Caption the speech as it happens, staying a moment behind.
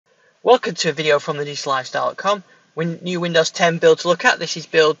Welcome to a video from thedigital-lifestyle.com. New Windows 10 build to look at. This is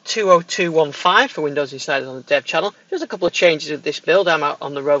build 20215 for Windows Insiders on the dev channel. Just a couple of changes with this build. I'm out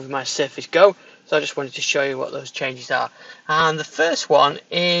on the road with my Surface Go, so I just wanted to show you what those changes are. And the first one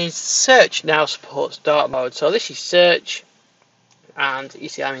is Search now supports dark mode. So this is Search, and you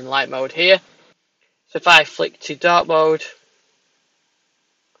see I'm in light mode here. So if I flick to dark mode,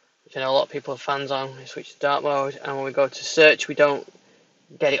 which I know a lot of people are fans on, we switch to dark mode, and when we go to Search, we don't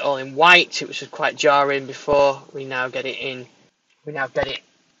get it all in white. It was just quite jarring before. We now get it in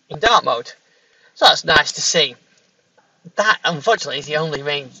dark mode. So that's nice to see. That unfortunately is the only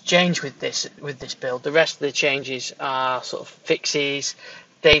main change with this build. The rest of the changes are sort of fixes.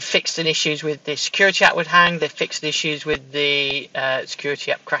 They fixed an issues with the security app would hang. They fixed issues with the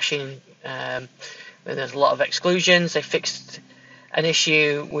security app crashing. There's a lot of exclusions. They fixed an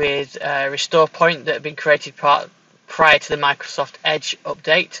issue with restore point that had been created prior to the Microsoft Edge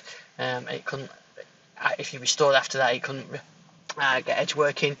update. It couldn't, if you restored after that, it couldn't get Edge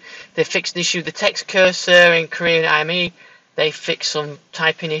working. They fixed the issue with the text cursor in Korean IME. They fixed some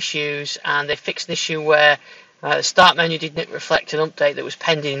typing issues, and they fixed an issue where the start menu didn't reflect an update that was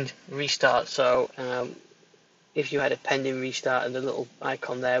pending restart. So if you had a pending restart and the little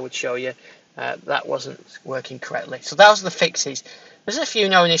icon there would show you that wasn't working correctly. So those are the fixes. There's a few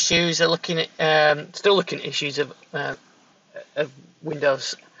known issues. They're looking at still looking at issues of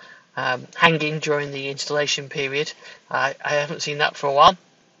Windows hanging during the installation period. I haven't seen that for a while.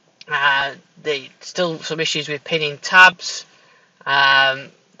 There's still some issues with pinning tabs.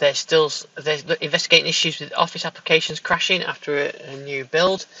 There's investigating issues with Office applications crashing after a new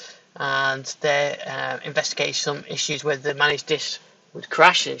build, and they're investigating some issues where the managed disk would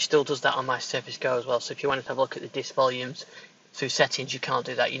crash, and it still does that on my Surface Go as well. So if you wanted to have a look at the disk volumes through settings, you can't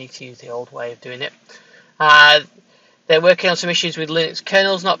do that. You need to use the old way of doing it. They're working on some issues with Linux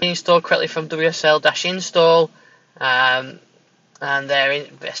kernels not being installed correctly from WSL-install, and they're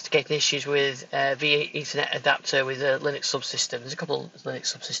investigating issues with via Ethernet adapter with a Linux subsystem. There's a couple of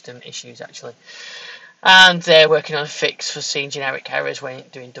Linux subsystem issues actually, and they're working on a fix for seeing generic errors when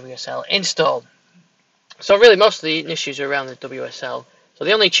doing WSL install. So really, most of the issues are around the WSL. So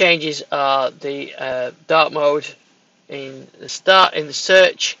the only changes are the dark mode in the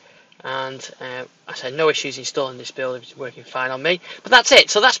search, and I said no issues installing this build. It's working fine on me. But that's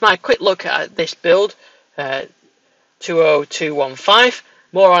it. So that's my quick look at this build 20215.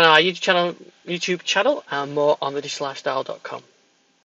 More on our YouTube channel and more on thedigital-lifestyle.com.